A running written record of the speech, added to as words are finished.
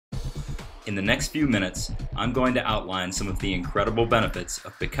In the next few minutes, I'm going to outline some of the incredible benefits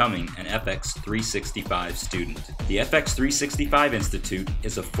of becoming an FX365 student. The FX365 Institute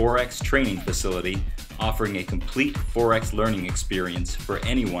is a Forex training facility offering a complete Forex learning experience for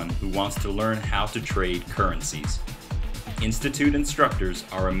anyone who wants to learn how to trade currencies. Institute instructors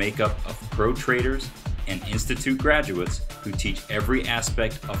are a makeup of pro traders and Institute graduates who teach every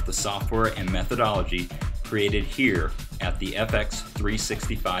aspect of the software and methodology created here at the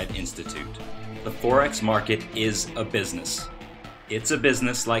FX365 Institute. The Forex market is a business. It's a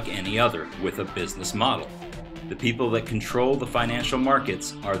business like any other with a business model. The people that control the financial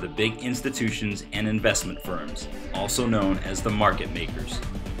markets are the big institutions and investment firms, also known as the market makers.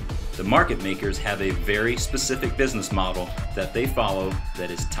 The market makers have a very specific business model that they follow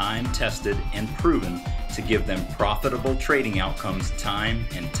that is time-tested and proven to give them profitable trading outcomes time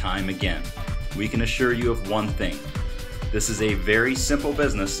and time again. We can assure you of one thing. This is a very simple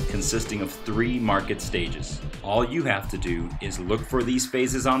business consisting of 3 market stages. All you have to do is look for these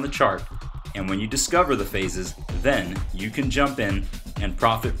phases on the chart, and when you discover the phases, then you can jump in and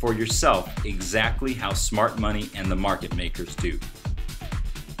profit for yourself exactly how smart money and the market makers do.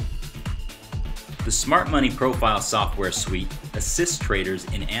 The Smart Money Profile software suite assists traders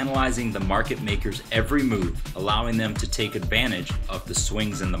in analyzing the market makers' every move, allowing them to take advantage of the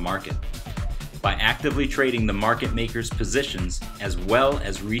swings in the market. By actively trading the market makers' positions as well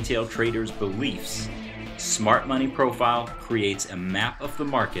as retail traders' beliefs, Smart Money Profile creates a map of the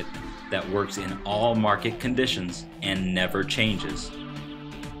market that works in all market conditions and never changes.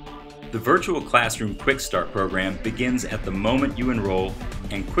 The Virtual Classroom Quick Start program begins at the moment you enroll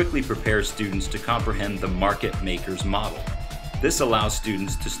and quickly prepares students to comprehend the market maker's model. This allows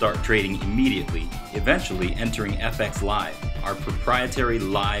students to start trading immediately, eventually entering FX Live, our proprietary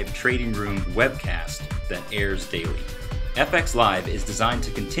live trading room webcast that airs daily. FX Live is designed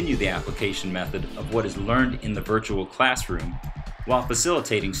to continue the application method of what is learned in the virtual classroom while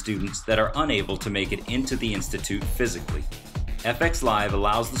facilitating students that are unable to make it into the Institute physically. FX Live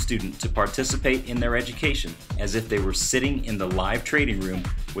allows the student to participate in their education as if they were sitting in the live trading room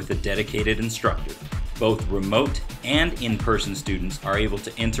with a dedicated instructor. Both remote and in-person students are able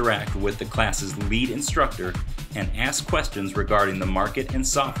to interact with the class's lead instructor and ask questions regarding the market and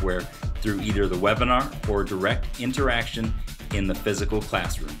software through either the webinar or direct interaction in the physical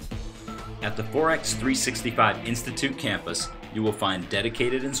classroom. At the FX365 Institute campus, you will find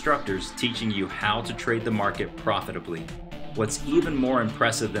dedicated instructors teaching you how to trade the market profitably. What's even more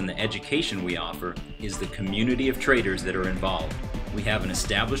impressive than the education we offer is the community of traders that are involved. We have an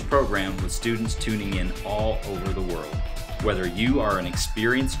established program with students tuning in all over the world. Whether you are an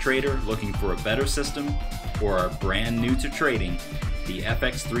experienced trader looking for a better system or are brand new to trading, the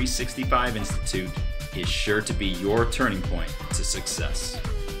FX365 Institute is sure to be your turning point to success.